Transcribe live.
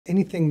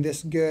Anything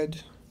this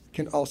good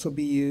can also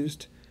be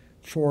used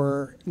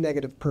for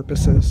negative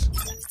purposes.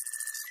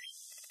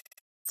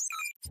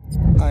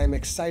 I'm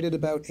excited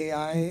about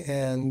AI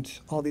and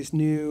all these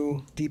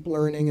new deep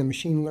learning and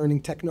machine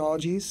learning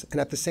technologies. And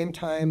at the same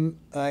time,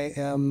 I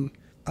am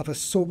of a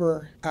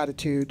sober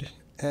attitude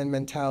and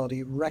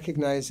mentality,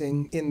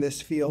 recognizing in this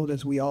field,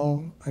 as we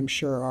all, I'm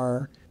sure,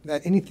 are,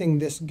 that anything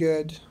this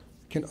good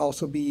can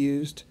also be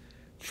used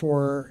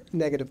for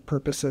negative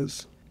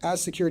purposes. As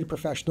security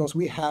professionals,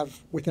 we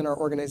have within our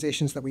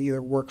organizations that we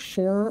either work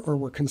for or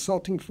we're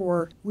consulting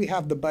for, we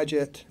have the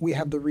budget, we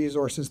have the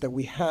resources that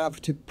we have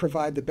to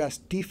provide the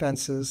best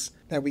defenses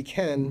that we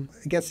can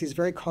against these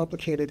very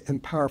complicated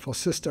and powerful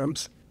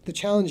systems. The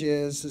challenge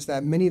is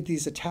that many of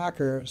these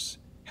attackers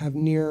have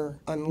near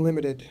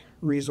unlimited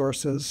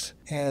resources,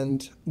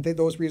 and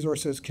those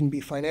resources can be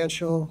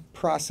financial,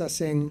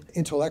 processing,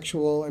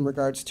 intellectual in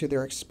regards to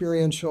their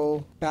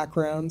experiential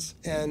backgrounds.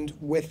 And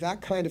with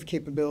that kind of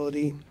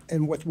capability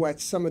and with what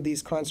some of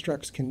these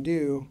constructs can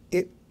do,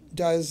 it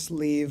does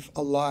leave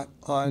a lot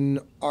on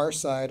our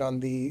side,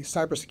 on the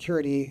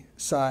cybersecurity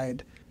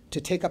side,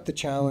 to take up the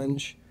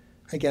challenge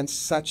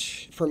against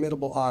such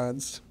formidable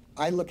odds.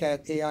 I look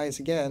at AI as,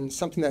 again,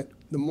 something that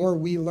the more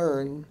we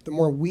learn, the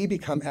more we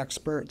become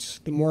experts,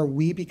 the more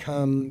we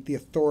become the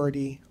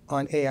authority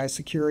on AI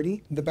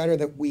security, the better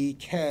that we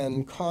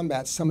can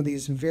combat some of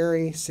these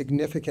very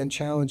significant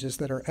challenges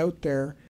that are out there